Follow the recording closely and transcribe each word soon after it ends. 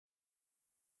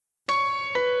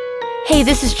Hey,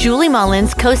 this is Julie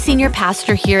Mullins, co-senior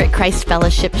pastor here at Christ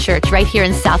Fellowship Church right here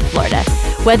in South Florida.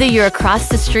 Whether you're across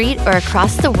the street or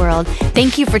across the world,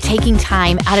 thank you for taking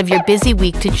time out of your busy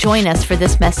week to join us for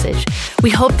this message. We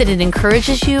hope that it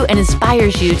encourages you and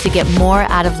inspires you to get more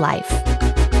out of life.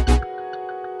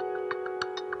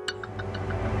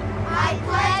 I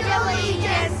pledge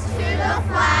allegiance to the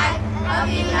flag of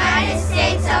the United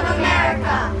States of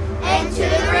America and to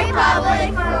the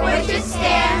republic for which it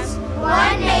stands,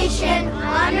 one nation,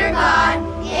 under God,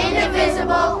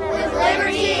 indivisible, with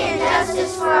liberty and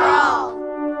justice for all.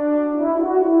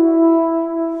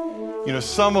 You know,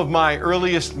 some of my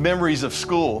earliest memories of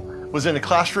school was in a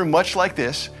classroom much like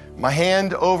this, my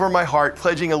hand over my heart,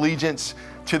 pledging allegiance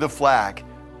to the flag,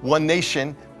 one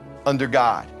nation under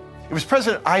God. It was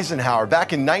President Eisenhower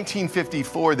back in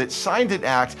 1954 that signed an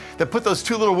act that put those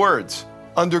two little words,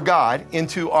 under God,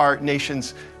 into our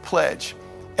nation's pledge.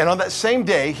 And on that same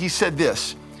day, he said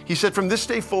this. He said, from this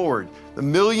day forward, the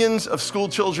millions of school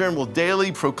children will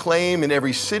daily proclaim in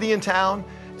every city and town,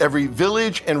 every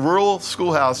village and rural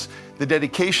schoolhouse, the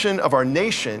dedication of our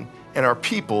nation and our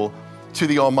people to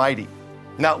the Almighty.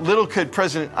 Now, little could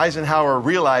President Eisenhower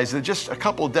realize that just a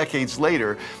couple of decades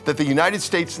later, that the United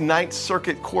States Ninth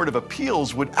Circuit Court of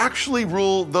Appeals would actually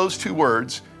rule those two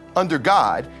words, under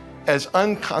God, as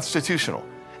unconstitutional.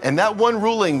 And that one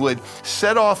ruling would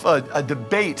set off a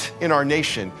debate in our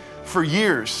nation for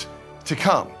years to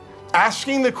come,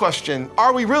 asking the question,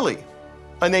 are we really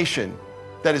a nation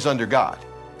that is under God?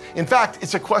 In fact,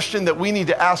 it's a question that we need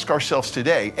to ask ourselves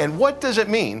today. And what does it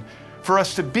mean for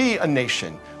us to be a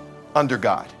nation under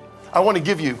God? I want to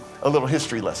give you a little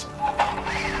history lesson.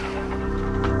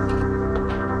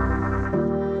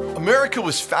 America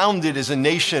was founded as a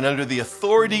nation under the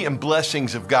authority and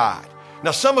blessings of God.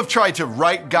 Now, some have tried to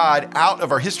write God out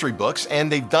of our history books,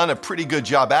 and they've done a pretty good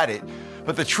job at it.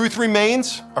 But the truth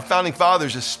remains, our founding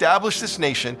fathers established this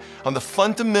nation on the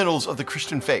fundamentals of the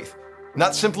Christian faith,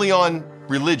 not simply on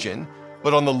religion,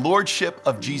 but on the lordship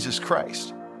of Jesus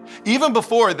Christ. Even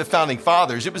before the founding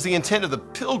fathers, it was the intent of the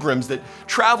pilgrims that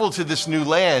traveled to this new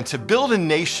land to build a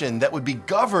nation that would be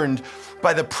governed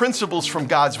by the principles from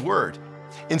God's word.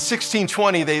 In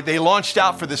 1620, they launched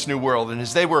out for this new world, and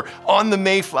as they were on the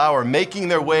Mayflower making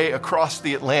their way across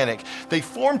the Atlantic, they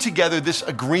formed together this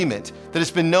agreement that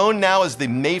has been known now as the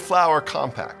Mayflower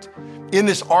Compact. In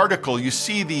this article, you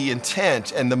see the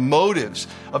intent and the motives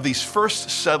of these first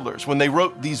settlers when they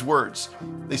wrote these words.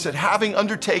 They said, having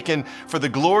undertaken for the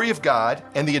glory of God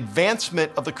and the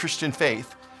advancement of the Christian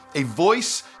faith, a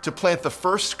voice to plant the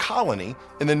first colony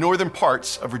in the northern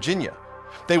parts of Virginia.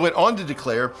 They went on to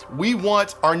declare, we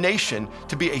want our nation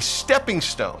to be a stepping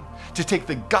stone to take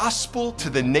the gospel to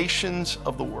the nations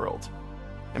of the world.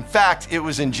 In fact, it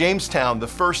was in Jamestown, the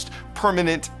first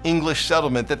permanent English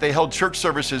settlement, that they held church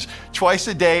services twice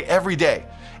a day, every day.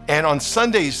 And on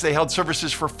Sundays, they held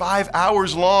services for 5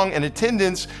 hours long, and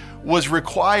attendance was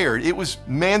required. It was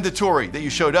mandatory that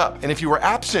you showed up. And if you were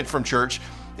absent from church,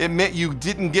 it meant you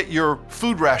didn't get your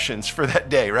food rations for that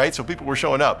day, right? So people were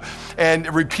showing up.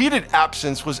 And repeated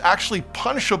absence was actually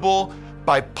punishable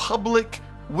by public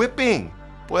whipping.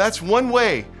 Boy, that's one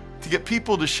way to get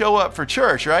people to show up for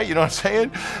church, right? You know what I'm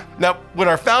saying? Now, when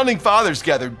our founding fathers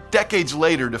gathered decades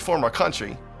later to form our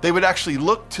country, they would actually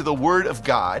look to the word of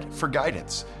God for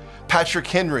guidance. Patrick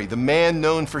Henry, the man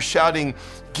known for shouting,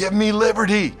 "Give me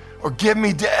liberty or give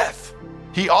me death."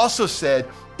 He also said,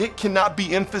 it cannot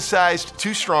be emphasized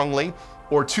too strongly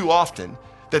or too often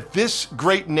that this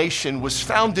great nation was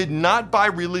founded not by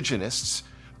religionists,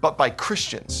 but by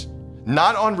Christians,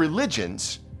 not on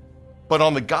religions, but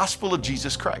on the gospel of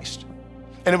Jesus Christ.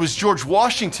 And it was George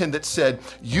Washington that said,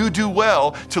 you do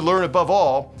well to learn above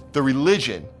all the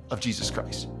religion of Jesus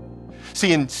Christ.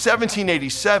 See, in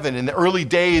 1787, in the early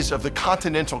days of the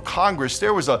Continental Congress,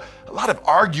 there was a lot of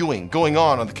arguing going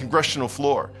on the congressional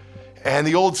floor. And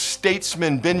the old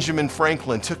statesman Benjamin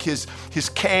Franklin took his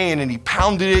cane and he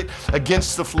pounded it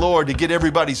against the floor to get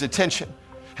everybody's attention.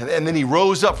 And then he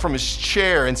rose up from his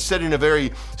chair and said in a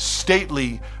very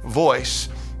stately voice,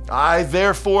 I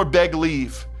therefore beg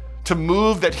leave to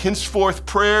move that henceforth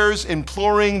prayers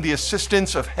imploring the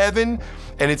assistance of heaven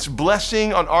and its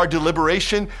blessing on our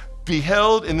deliberation be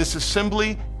held in this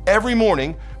assembly every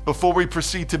morning before we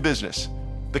proceed to business.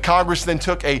 The Congress then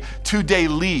took a 2-day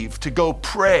leave to go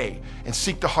pray and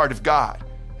seek the heart of God.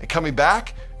 And coming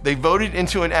back, they voted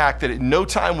into an act that at no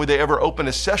time would they ever open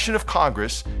a session of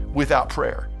Congress without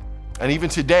prayer. And even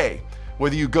today,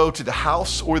 whether you go to the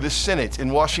House or the Senate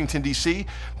in Washington, D.C.,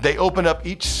 they open up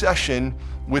each session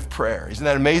with prayer. Isn't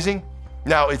that amazing?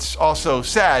 Now, it's also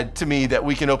sad to me that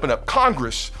we can open up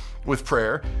Congress with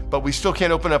prayer, but we still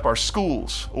can't open up our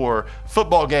schools or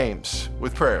football games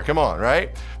with prayer. Come on,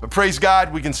 right? But praise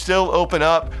God, we can still open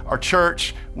up our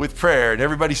church with prayer. And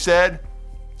everybody said,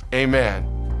 amen.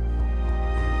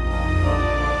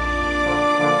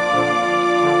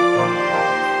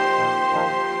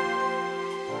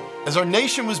 As our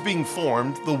nation was being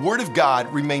formed, the Word of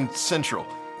God remained central.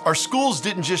 Our schools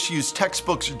didn't just use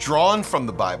textbooks drawn from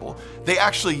the Bible, they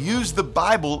actually used the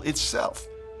Bible itself.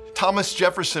 Thomas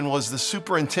Jefferson was the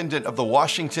superintendent of the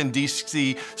Washington,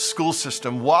 D.C. school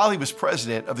system while he was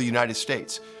president of the United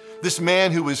States. This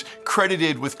man, who was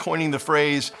credited with coining the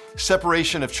phrase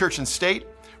separation of church and state,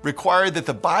 required that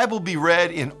the Bible be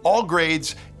read in all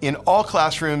grades, in all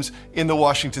classrooms in the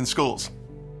Washington schools.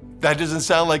 That doesn't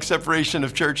sound like separation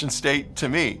of church and state to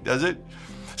me, does it?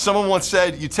 Someone once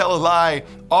said, you tell a lie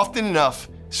often enough,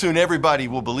 soon everybody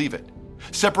will believe it.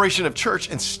 Separation of church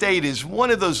and state is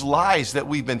one of those lies that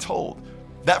we've been told.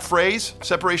 That phrase,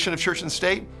 separation of church and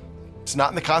state, it's not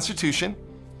in the Constitution,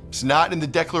 it's not in the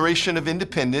Declaration of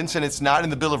Independence, and it's not in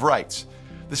the Bill of Rights.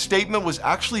 The statement was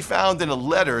actually found in a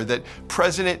letter that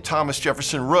President Thomas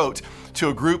Jefferson wrote to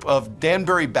a group of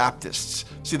Danbury Baptists.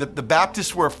 See, the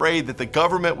Baptists were afraid that the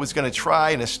government was going to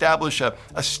try and establish a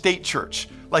state church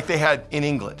like they had in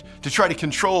England to try to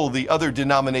control the other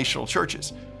denominational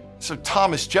churches. So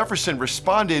Thomas Jefferson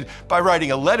responded by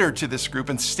writing a letter to this group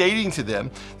and stating to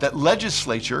them that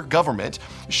legislature, government,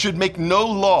 should make no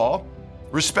law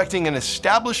respecting an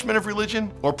establishment of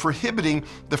religion or prohibiting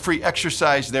the free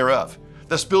exercise thereof,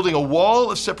 thus building a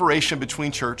wall of separation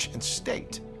between church and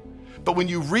state. But when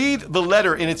you read the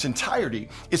letter in its entirety,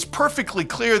 it's perfectly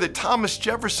clear that Thomas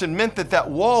Jefferson meant that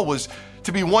wall was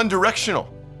to be one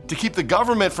directional, to keep the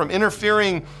government from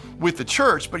interfering with the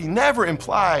church, but he never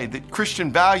implied that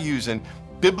Christian values and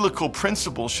biblical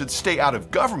principles should stay out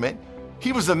of government.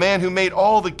 He was the man who made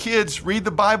all the kids read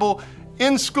the Bible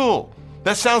in school.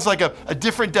 That sounds like a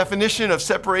different definition of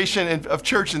separation of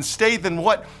church and state than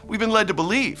what we've been led to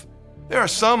believe. There are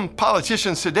some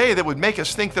politicians today that would make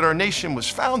us think that our nation was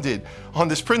founded on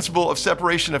this principle of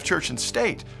separation of church and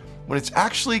state, when it's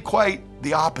actually quite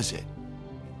the opposite.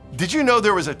 Did you know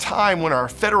there was a time when our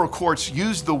federal courts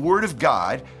used the Word of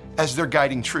God as their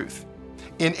guiding truth?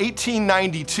 In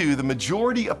 1892, the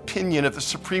majority opinion of the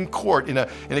Supreme Court in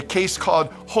a case called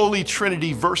Holy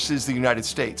Trinity versus the United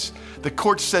States, the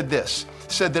court said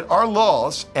that our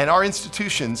laws and our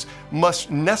institutions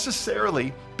must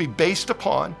necessarily be based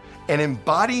upon and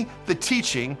embody the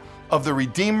teaching of the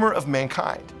Redeemer of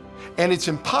mankind. And it's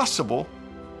impossible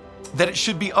that it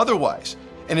should be otherwise.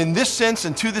 And in this sense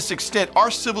and to this extent,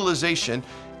 our civilization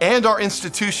and our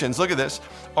institutions, look at this,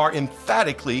 are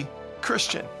emphatically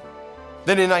Christian.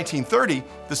 Then in 1930,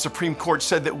 the Supreme Court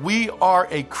said that we are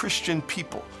a Christian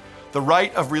people. The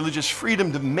right of religious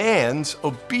freedom demands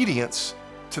obedience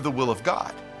to the will of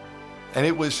God. And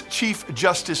it was Chief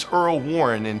Justice Earl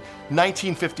Warren in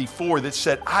 1954 that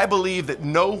said, I believe that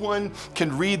no one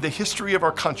can read the history of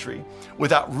our country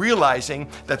without realizing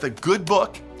that the good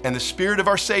book and the Spirit of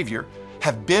our Savior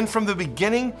have been from the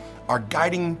beginning our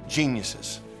guiding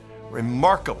geniuses.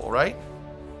 Remarkable, right?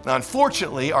 Now,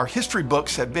 unfortunately, our history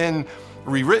books have been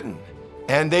rewritten,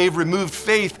 and they've removed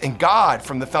faith in God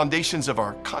from the foundations of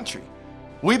our country.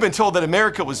 We've been told that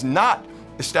America was not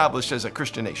established as a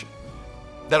Christian nation,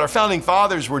 that our founding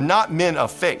fathers were not men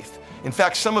of faith. In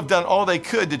fact, some have done all they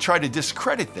could to try to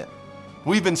discredit them.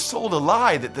 We've been sold a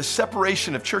lie that the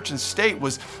separation of church and state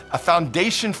was a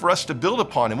foundation for us to build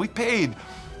upon, and we paid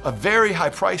a very high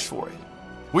price for it.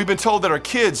 We've been told that our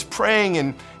kids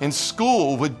praying in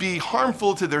school would be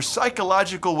harmful to their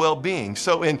psychological well-being.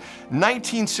 So in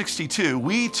 1962,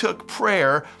 we took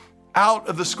prayer out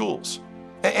of the schools.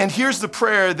 And here's the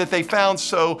prayer that they found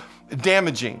so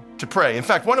damaging to pray. In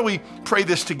fact, why don't we pray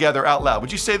this together out loud?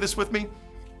 Would you say this with me?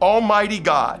 Almighty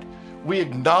God, we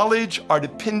acknowledge our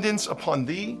dependence upon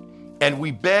Thee, and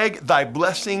we beg Thy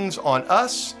blessings on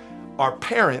us, our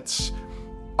parents,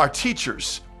 our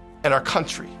teachers, and our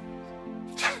country.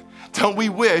 Don't we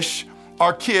wish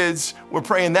our kids were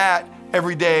praying that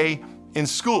every day in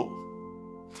school?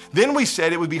 Then we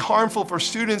said it would be harmful for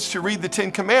students to read the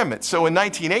Ten Commandments. So in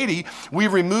 1980, we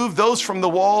removed those from the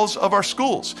walls of our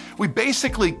schools. We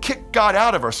basically kicked God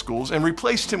out of our schools and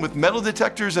replaced Him with metal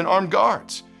detectors and armed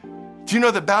guards. Do you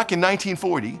know that back in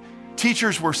 1940,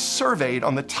 teachers were surveyed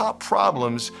on the top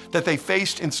problems that they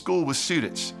faced in school with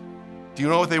students? Do you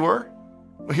know what they were?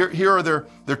 Well, here are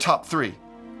their top three.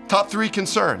 Top three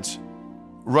concerns: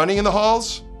 running in the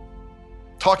halls,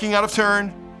 talking out of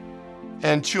turn,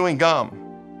 and chewing gum.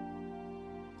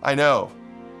 I know.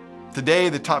 Today,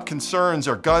 the top concerns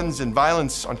are guns and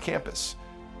violence on campus,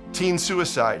 teen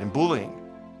suicide and bullying.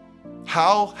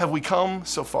 How have we come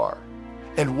so far?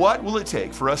 And what will it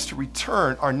take for us to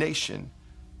return our nation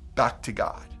back to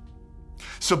God?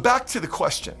 So back to the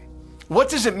question, what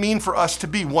does it mean for us to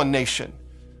be one nation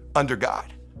under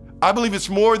God? I believe it's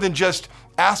more than just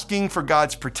asking for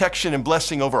God's protection and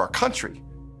blessing over our country.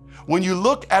 When you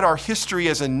look at our history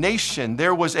as a nation,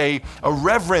 there was a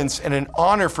reverence and an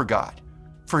honor for God,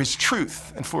 for His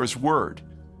truth and for His word.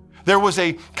 There was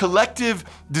a collective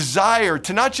desire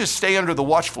to not just stay under the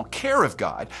watchful care of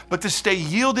God, but to stay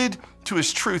yielded to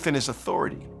His truth and His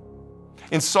authority.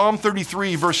 In Psalm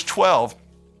 33, verse 12,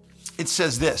 it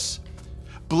says this,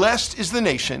 "Blessed is the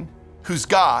nation whose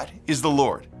God is the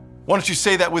Lord." Why don't you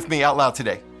say that with me out loud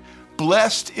today?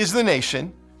 Blessed is the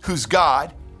nation whose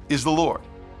God is the Lord.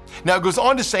 Now it goes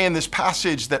on to say in this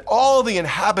passage that all the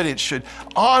inhabitants should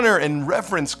honor and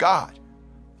reverence God.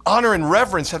 Honor and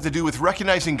reverence have to do with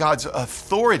recognizing God's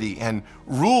authority and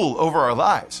rule over our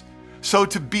lives. So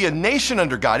to be a nation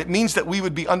under God, it means that we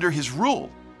would be under His rule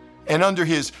and under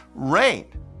His reign.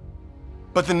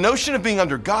 But the notion of being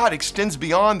under God extends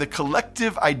beyond the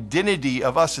collective identity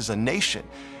of us as a nation.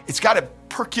 It's got to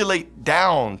percolate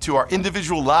down to our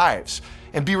individual lives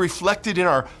and be reflected in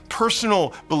our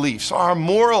personal beliefs, our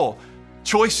moral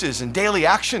choices and daily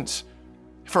actions.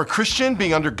 For a Christian,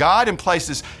 being under God implies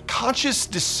this conscious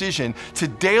decision to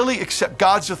daily accept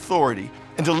God's authority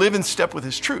and to live in step with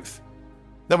His truth.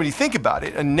 Now, when you think about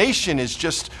it, a nation is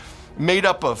just made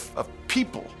up of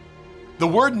people. The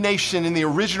word nation in the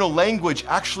original language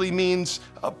actually means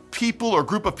a people or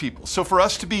group of people. So for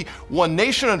us to be one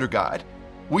nation under God,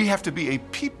 we have to be a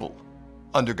people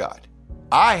under God.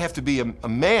 I have to be a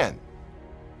man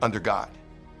under God.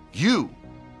 You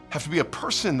have to be a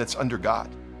person that's under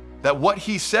God, that what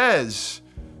He says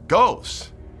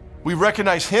goes. We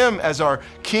recognize Him as our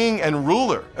king and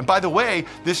ruler. And by the way,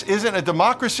 this isn't a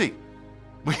democracy.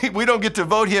 We don't get to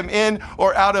vote Him in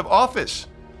or out of office.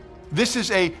 This is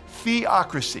a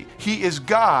theocracy. He is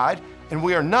God and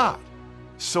we are not.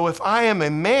 So if I am a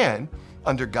man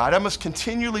under God, I must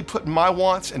continually put my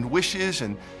wants and wishes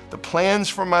and the plans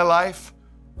for my life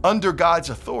under God's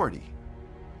authority.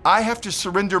 I have to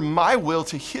surrender my will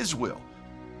to His will.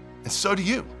 And so do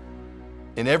you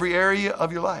in every area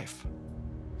of your life.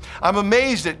 I'm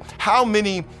amazed at how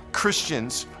many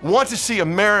Christians want to see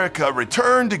America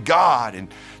return to God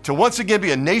and to once again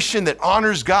be a nation that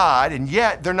honors God, and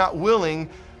yet they're not willing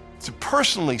to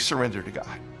personally surrender to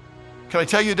God. Can I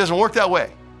tell you, it doesn't work that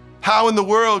way. How in the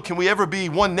world can we ever be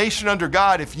one nation under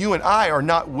God if you and I are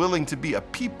not willing to be a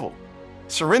people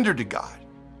surrendered to God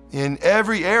in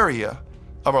every area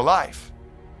of our life?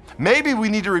 Maybe we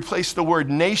need to replace the word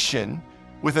nation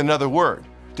with another word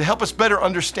to help us better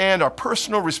understand our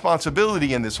personal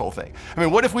responsibility in this whole thing. I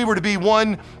mean, what if we were to be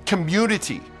one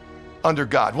community under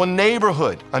God, one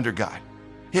neighborhood under God?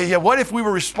 What if we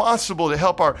were responsible to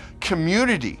help our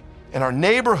community and our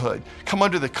neighborhood come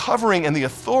under the covering and the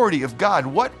authority of God?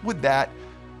 What would that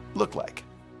look like?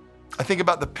 I think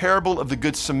about the parable of the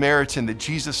Good Samaritan that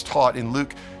Jesus taught in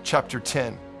Luke chapter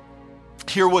 10.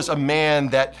 Here was a man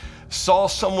that saw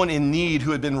someone in need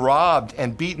who had been robbed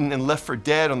and beaten and left for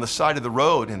dead on the side of the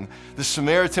road. And the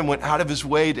Samaritan went out of his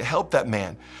way to help that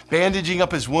man, bandaging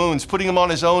up his wounds, putting him on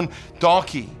his own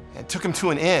donkey, and took him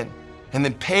to an inn, and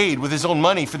then paid with his own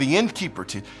money for the innkeeper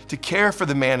to care for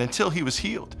the man until he was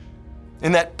healed.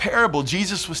 In that parable,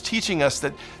 Jesus was teaching us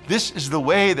that this is the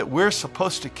way that we're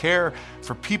supposed to care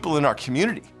for people in our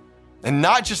community. And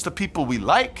not just the people we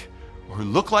like, or who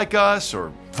look like us,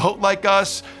 or vote like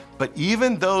us, but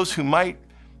even those who might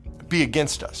be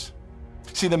against us.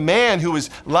 See, the man who was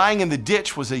lying in the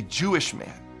ditch was a Jewish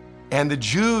man, and the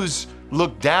Jews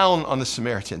looked down on the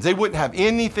Samaritans. They wouldn't have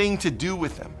anything to do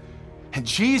with them. And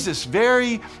Jesus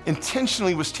very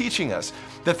intentionally was teaching us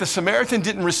that the Samaritan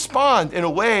didn't respond in a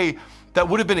way that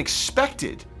would have been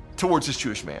expected towards this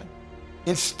Jewish man.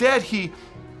 Instead, he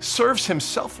serves him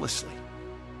selflessly.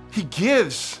 He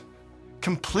gives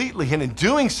completely, and in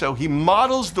doing so, he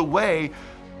models the way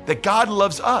that God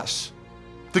loves us.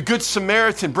 The Good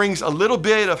Samaritan brings a little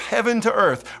bit of heaven to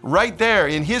earth right there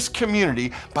in his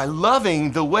community by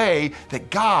loving the way that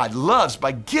God loves,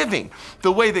 by giving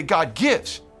the way that God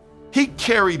gives. He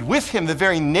carried with him the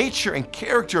very nature and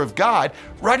character of God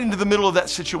right into the middle of that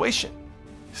situation.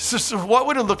 So what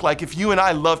would it look like if you and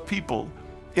I loved people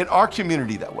in our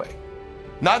community that way?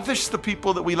 Not just the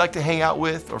people that we like to hang out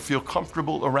with or feel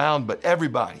comfortable around, but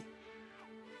everybody.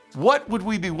 What would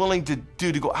we be willing to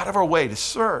do to go out of our way to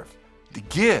serve, to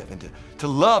give, and to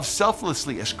love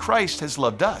selflessly as Christ has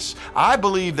loved us? I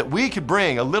believe that we could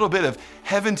bring a little bit of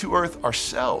heaven to earth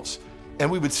ourselves, and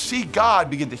we would see God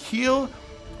begin to heal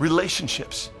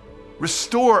relationships.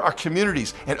 restore our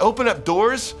communities, and open up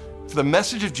doors for the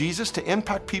message of Jesus to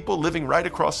impact people living right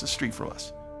across the street from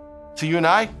us. So you and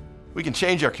I, we can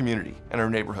change our community and our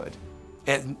neighborhood.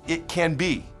 And it can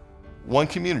be one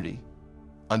community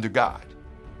under God.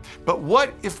 But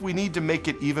what if we need to make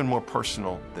it even more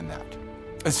personal than that?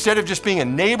 Instead of just being a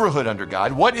neighborhood under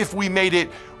God, what if we made it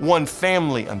one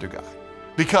family under God?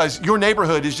 Because your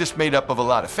neighborhood is just made up of a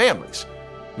lot of families,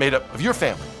 made up of your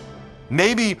family.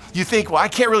 Maybe you think, well, I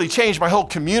can't really change my whole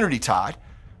community, Todd,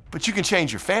 but you can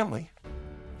change your family.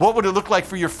 What would it look like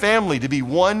for your family to be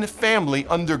one family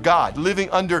under God, living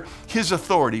under His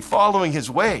authority, following His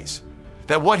ways?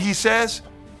 That what He says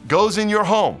goes in your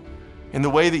home, in the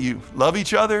way that you love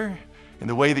each other, in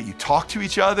the way that you talk to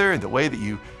each other, in the way that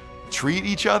you treat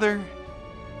each other.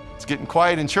 It's getting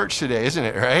quiet in church today, isn't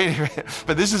it, right?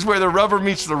 But this is where the rubber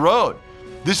meets the road.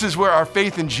 This is where our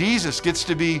faith in Jesus gets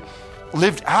to be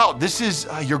lived out. This is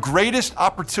your greatest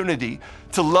opportunity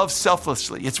to love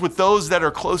selflessly. It's with those that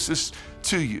are closest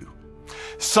to you.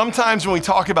 Sometimes when we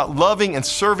talk about loving and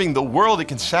serving the world, it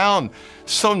can sound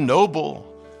so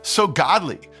noble, so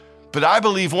godly. But I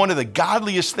believe one of the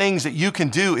godliest things that you can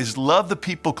do is love the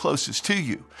people closest to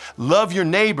you. Love your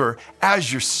neighbor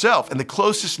as yourself. And the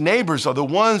closest neighbors are the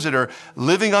ones that are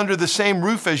living under the same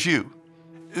roof as you.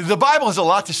 The Bible has a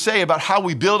lot to say about how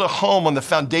we build a home on the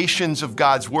foundations of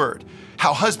God's word.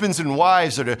 How husbands and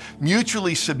wives are to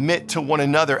mutually submit to one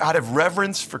another out of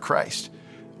reverence for Christ.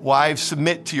 Wives,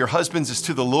 submit to your husbands as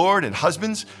to the Lord, and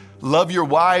husbands, love your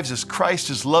wives as Christ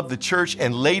has loved the church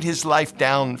and laid His life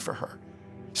down for her.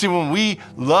 See, when we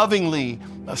lovingly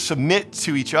submit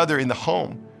to each other in the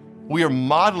home, we are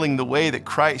modeling the way that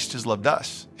Christ has loved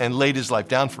us and laid His life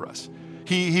down for us.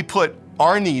 He put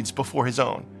our needs before His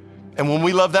own. And when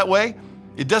we love that way,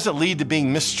 it doesn't lead to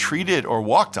being mistreated or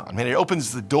walked on. It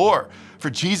opens the door for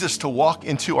Jesus to walk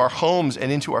into our homes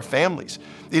and into our families.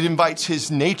 It invites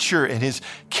His nature and His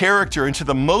character into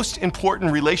the most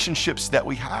important relationships that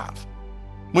we have.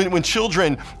 When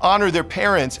children honor their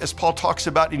parents, as Paul talks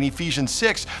about in Ephesians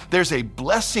 6, there's a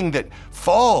blessing that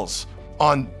falls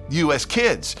on you as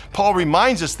kids. Paul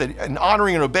reminds us that in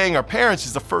honoring and obeying our parents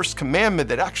is the first commandment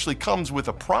that actually comes with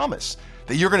a promise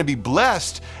that you're going to be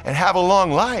blessed and have a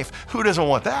long life. Who doesn't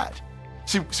want that?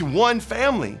 See, one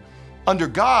family under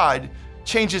God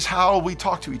changes how we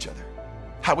talk to each other,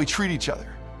 how we treat each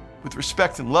other with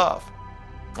respect and love.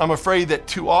 I'm afraid that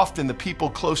too often the people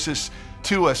closest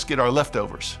to us get our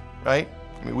leftovers, right?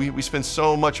 We spend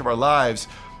so much of our lives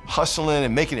hustling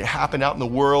and making it happen out in the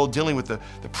world, dealing with the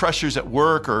pressures at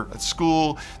work or at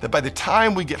school, that by the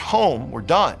time we get home, we're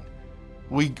done.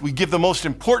 We give the most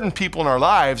important people in our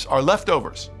lives our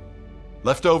leftovers.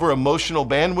 Leftover emotional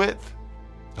bandwidth,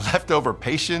 leftover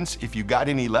patience, if you got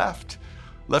any left,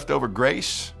 leftover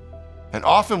grace. And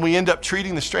often we end up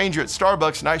treating the stranger at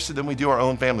Starbucks nicer than we do our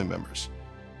own family members.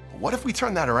 What if we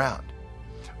turn that around?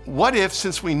 What if,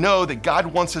 since we know that God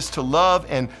wants us to love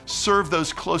and serve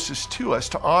those closest to us,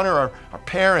 to honor our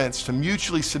parents, to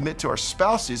mutually submit to our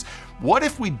spouses, what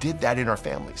if we did that in our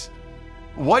families?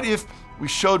 What if we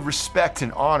showed respect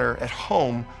and honor at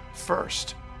home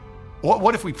first?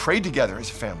 What if we prayed together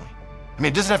as a family?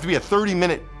 It doesn't have to be a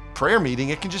 30-minute prayer meeting.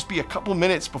 It can just be a couple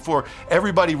minutes before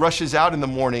everybody rushes out in the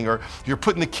morning or you're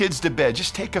putting the kids to bed.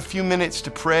 Just take a few minutes to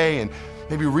pray and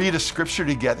maybe read a scripture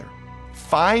together.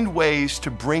 Find ways to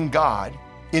bring God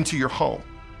into your home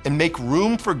and make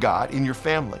room for God in your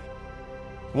family.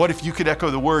 What if you could echo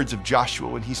the words of Joshua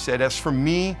when he said, "As for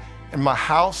me and my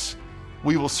house,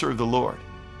 we will serve the Lord."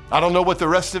 I don't know what the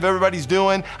rest of everybody's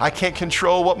doing. I can't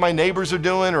control what my neighbors are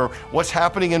doing or what's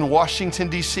happening in Washington,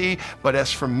 D.C. But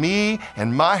as for me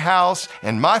and my house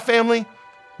and my family,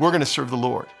 we're going to serve the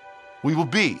Lord. We will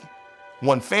be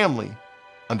one family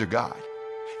under God.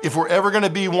 If we're ever going to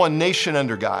be one nation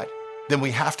under God, then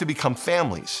we have to become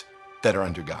families that are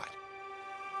under God.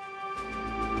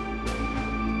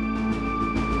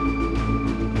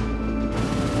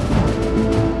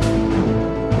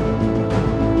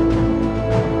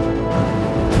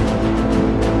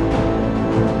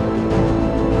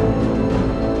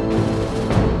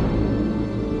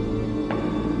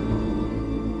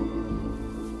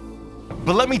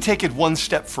 But let me take it one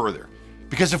step further,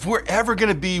 because if we're ever going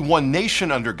to be one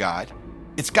nation under God,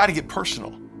 it's got to get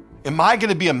personal. Am I going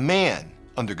to be a man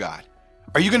under God?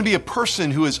 Are you going to be a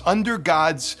person who is under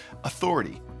God's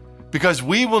authority? Because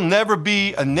we will never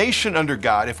be a nation under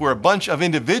God if we're a bunch of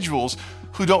individuals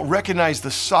who don't recognize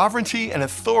the sovereignty and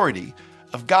authority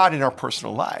of God in our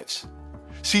personal lives.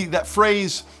 See, that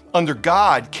phrase, under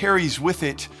God, carries with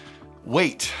it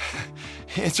weight.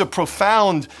 It's a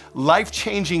profound,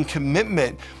 life-changing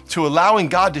commitment to allowing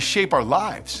God to shape our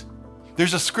lives.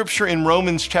 There's a scripture in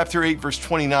Romans chapter 8, verse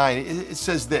 29. It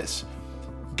says this: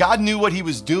 God knew what he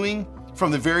was doing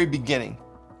from the very beginning.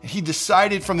 He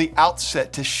decided from the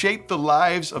outset to shape the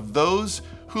lives of those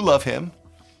who love him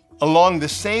along the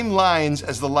same lines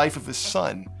as the life of his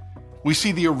son. We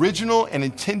see the original and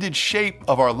intended shape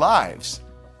of our lives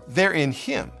there in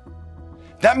him.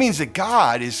 That means that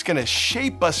God is going to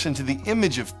shape us into the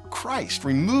image of Christ,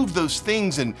 remove those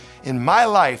things in my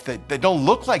life that don't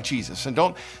look like Jesus and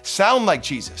don't sound like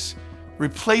Jesus,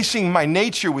 replacing my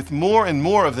nature with more and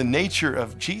more of the nature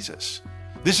of Jesus.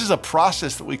 This is a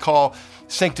process that we call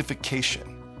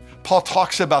sanctification. Paul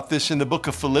talks about this in the book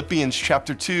of Philippians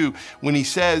chapter 2 when he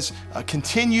says,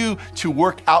 continue to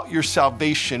work out your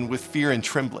salvation with fear and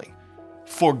trembling.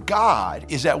 For God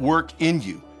is at work in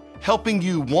you, helping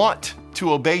you want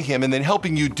to obey him and then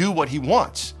helping you do what he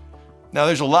wants. Now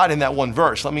there's a lot in that one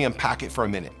verse. Let me unpack it for a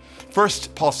minute.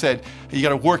 First, Paul said, you got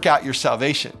to work out your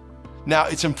salvation. Now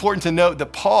it's important to note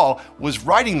that Paul was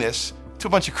writing this to a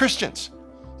bunch of Christians,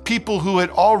 people who had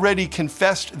already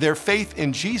confessed their faith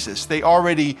in Jesus. They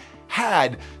already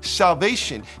had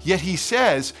salvation, yet he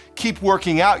says, keep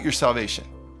working out your salvation.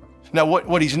 Now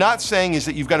what he's not saying is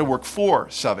that you've got to work for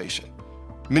salvation.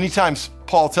 Many times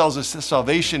Paul tells us that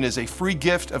salvation is a free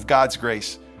gift of God's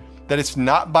grace, that it's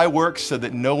not by works so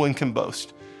that no one can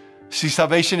boast. See,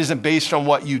 salvation isn't based on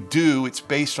what you do, it's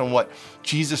based on what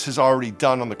Jesus has already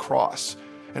done on the cross.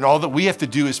 And all that we have to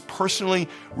do is personally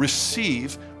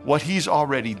receive what he's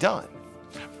already done.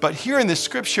 But here in this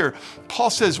scripture, Paul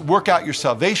says, work out your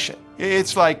salvation.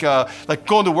 It's like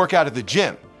going to work out at the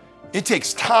gym. It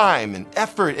takes time and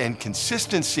effort and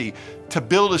consistency to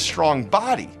build a strong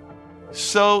body.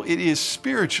 So it is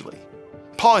spiritually.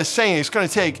 Paul is saying it's going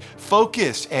to take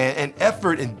focus and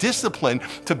effort and discipline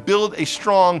to build a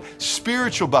strong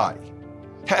spiritual body.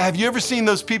 Have you ever seen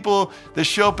those people that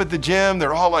show up at the gym?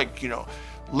 They're all like,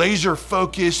 laser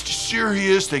focused,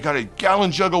 serious. They got a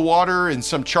gallon jug of water and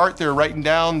some chart they're writing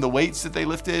down the weights that they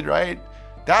lifted, right?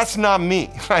 That's not me.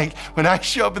 Like when I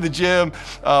show up at the gym,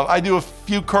 I do a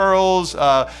few curls,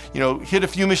 hit a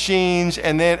few machines,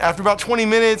 and then after about 20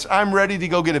 minutes, I'm ready to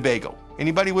go get a bagel.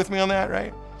 Anybody with me on that,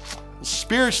 right?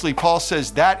 Spiritually, Paul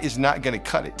says that is not going to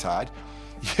cut it, Todd.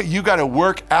 You got to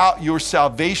work out your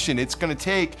salvation. It's going to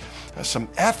take some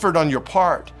effort on your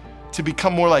part to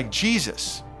become more like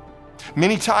Jesus.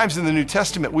 Many times in the New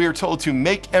Testament, we are told to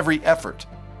make every effort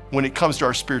when it comes to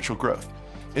our spiritual growth.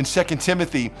 In 2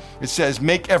 Timothy, it says,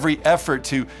 make every effort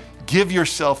to give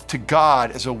yourself to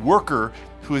God as a worker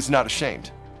who is not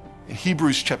ashamed. In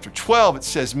Hebrews chapter 12, it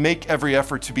says, make every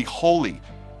effort to be holy,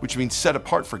 which means set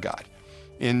apart for God.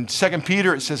 In 2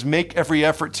 Peter, it says, make every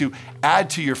effort to add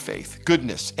to your faith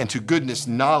goodness, and to goodness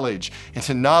knowledge, and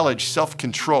to knowledge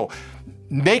self-control.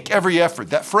 Make every effort.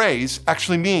 That phrase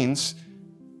actually means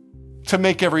to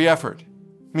make every effort.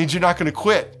 It means you're not going to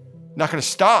quit, not going to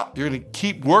stop. You're going to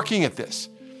keep working at this.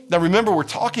 Now remember, we're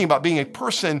talking about being a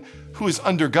person who is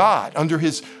under God, under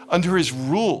his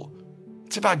rule.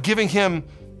 It's about giving him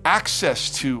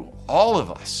access to all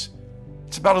of us.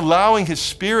 It's about allowing his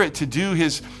Spirit to do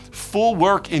his full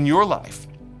work in your life.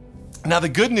 Now the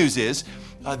good news is,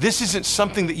 this isn't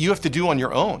something that you have to do on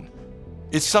your own.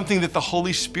 It's something that the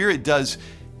Holy Spirit does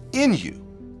in you.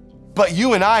 But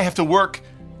you and I have to work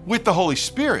with the Holy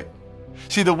Spirit.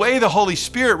 See, the way the Holy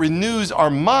Spirit renews our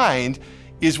mind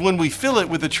is when we fill it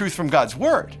with the truth from God's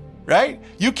Word, right?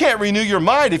 You can't renew your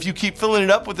mind if you keep filling it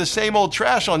up with the same old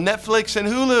trash on Netflix and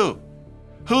Hulu.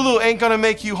 Hulu ain't gonna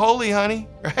make you holy, honey,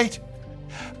 right?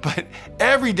 But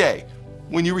every day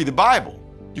when you read the Bible,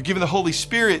 you're giving the Holy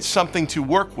Spirit something to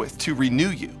work with, to renew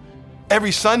you.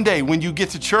 Every Sunday when you get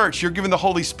to church, you're giving the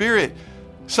Holy Spirit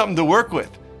something to work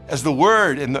with. As the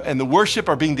Word and the worship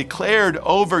are being declared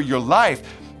over your life,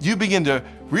 you begin to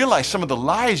realize some of the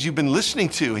lies you've been listening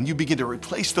to, and you begin to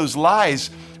replace those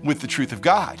lies with the truth of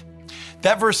God.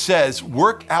 That verse says,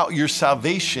 work out your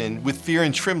salvation with fear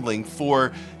and trembling,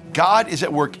 for God is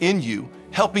at work in you,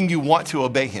 helping you want to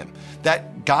obey him.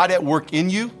 That God at work in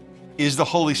you is the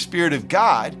Holy Spirit of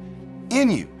God in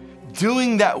you,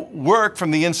 doing that work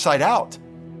from the inside out.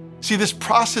 See, this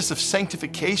process of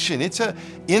sanctification, it's an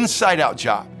inside out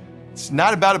job. It's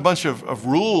not about a bunch of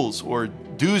rules or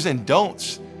do's and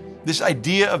don'ts. This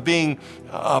idea of being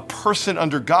a person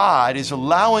under God is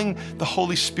allowing the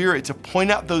Holy Spirit to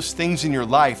point out those things in your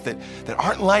life that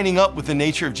aren't lining up with the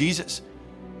nature of Jesus.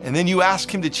 And then you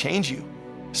ask him to change you,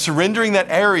 surrendering that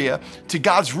area to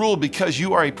God's rule because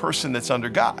you are a person that's under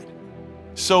God.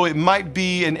 So it might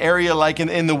be an area like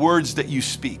in the words that you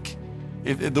speak.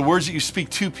 If the words that you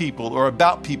speak to people or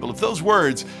about people, if those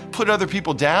words put other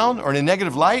people down or in a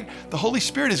negative light, the Holy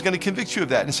Spirit is going to convict you of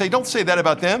that and say, don't say that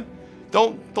about them.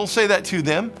 Don't say that to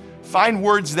them. Find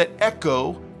words that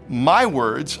echo my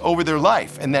words over their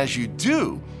life. And as you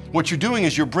do, what you're doing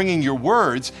is you're bringing your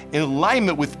words in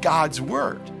alignment with God's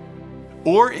word.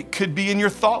 Or it could be in your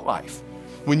thought life.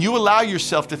 When you allow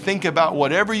yourself to think about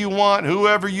whatever you want,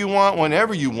 whoever you want,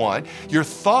 whenever you want, your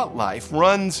thought life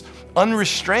runs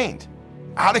unrestrained,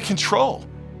 out of control.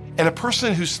 And a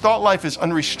person whose thought life is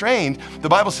unrestrained, the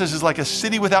Bible says, is like a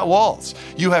city without walls.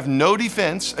 You have no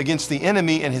defense against the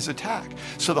enemy and his attack.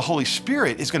 So the Holy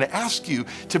Spirit is going to ask you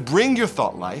to bring your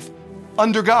thought life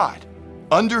under God,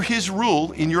 under his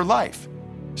rule in your life.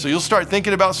 So you'll start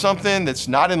thinking about something that's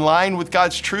not in line with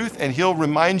God's truth, and he'll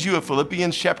remind you of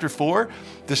Philippians chapter 4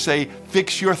 to say,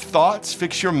 fix your thoughts,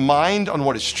 fix your mind on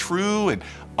what is true and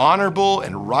honorable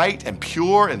and right and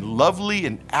pure and lovely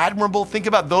and admirable. Think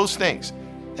about those things.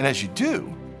 And as you do,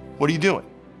 what are you doing?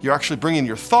 You're actually bringing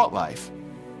your thought life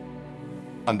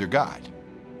under God.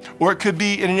 Or it could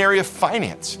be in an area of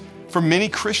finance. For many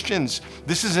Christians,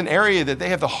 this is an area that they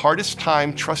have the hardest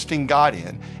time trusting God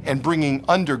in and bringing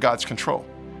under God's control.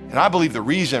 And I believe the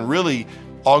reason really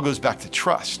all goes back to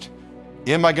trust.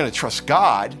 Am I going to trust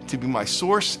God to be my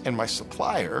source and my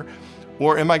supplier?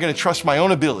 Or am I going to trust my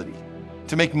own ability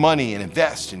to make money and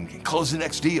invest and close the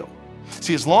next deal?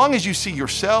 See, as long as you see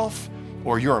yourself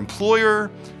or your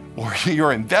employer or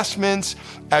your investments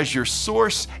as your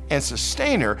source and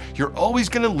sustainer, you're always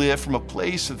going to live from a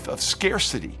place of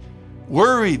scarcity,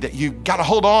 worried that you got to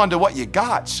hold on to what you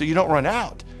got so you don't run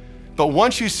out. But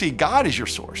once you see God as your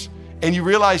source and you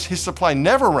realize his supply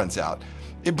never runs out,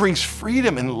 it brings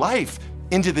freedom and life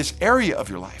into this area of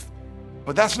your life.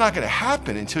 But that's not going to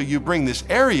happen until you bring this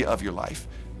area of your life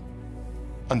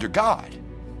under God.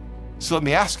 So let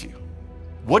me ask you,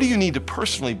 what do you need to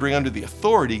personally bring under the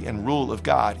authority and rule of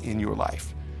God in your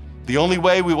life? The only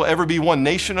way we will ever be one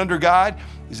nation under God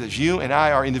is as you and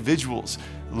I are individuals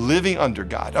living under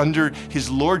God, under his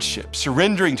lordship,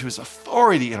 surrendering to his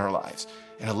authority in our lives,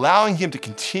 and allowing him to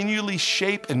continually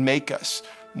shape and make us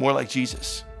more like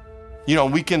Jesus. You know,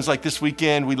 on weekends like this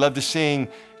weekend, we love to sing,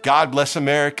 God Bless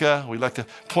America. We like to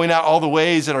point out all the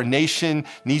ways that our nation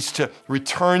needs to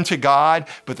return to God.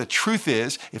 But the truth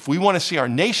is, if we want to see our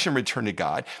nation return to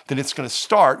God, then it's going to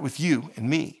start with you and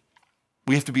me.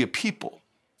 We have to be a people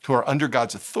who are under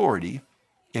God's authority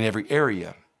in every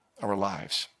area of our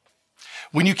lives.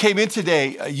 When you came in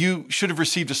today, you should have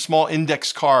received a small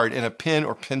index card and a pen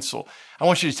or pencil. I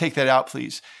want you to take that out,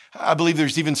 please. I believe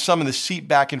there's even some in the seat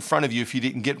back in front of you if you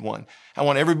didn't get one. I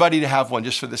want everybody to have one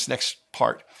just for this next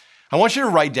part. I want you to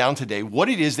write down today what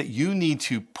it is that you need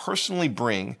to personally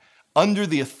bring under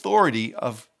the authority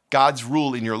of God's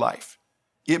rule in your life.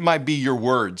 It might be your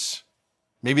words.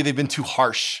 Maybe they've been too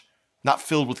harsh, not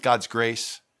filled with God's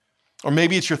grace. Or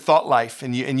maybe it's your thought life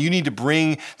and you need to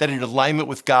bring that in alignment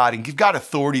with God and give God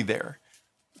authority there.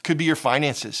 It could be your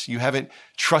finances. You haven't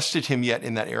trusted him yet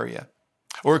in that area.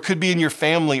 Or it could be in your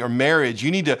family or marriage.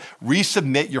 You need to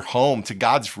resubmit your home to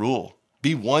God's rule.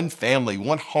 Be one family,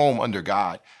 one home under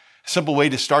God. A simple way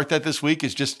to start that this week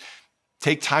is just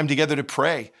take time together to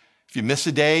pray. If you miss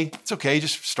a day, it's okay.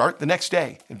 Just start the next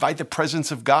day. Invite the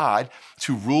presence of God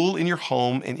to rule in your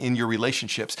home and in your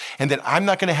relationships. And then I'm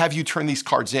not going to have you turn these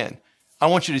cards in. I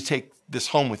want you to take this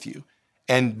home with you.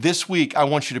 And this week, I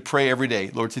want you to pray every day.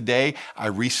 Lord, today I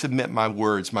resubmit my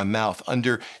words, my mouth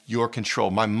under your control,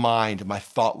 my mind, my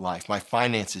thought life, my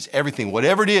finances, everything,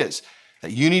 whatever it is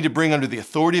that you need to bring under the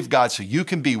authority of God so you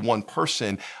can be one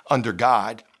person under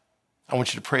God. I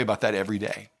want you to pray about that every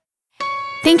day.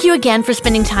 Thank you again for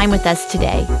spending time with us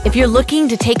today. If you're looking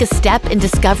to take a step in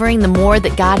discovering the more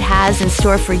that God has in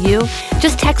store for you,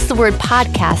 just text the word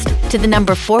podcast to the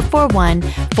number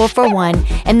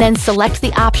 441-441 and then select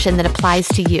the option that applies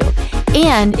to you.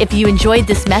 And if you enjoyed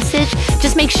this message,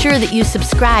 just make sure that you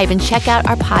subscribe and check out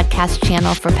our podcast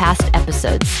channel for past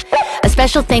episodes. A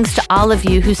special thanks to all of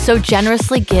you who so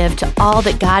generously give to all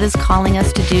that God is calling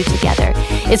us to do together.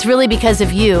 It's really because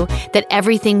of you that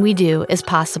everything we do is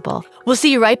possible. We'll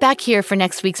see you right back here for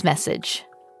next week's message.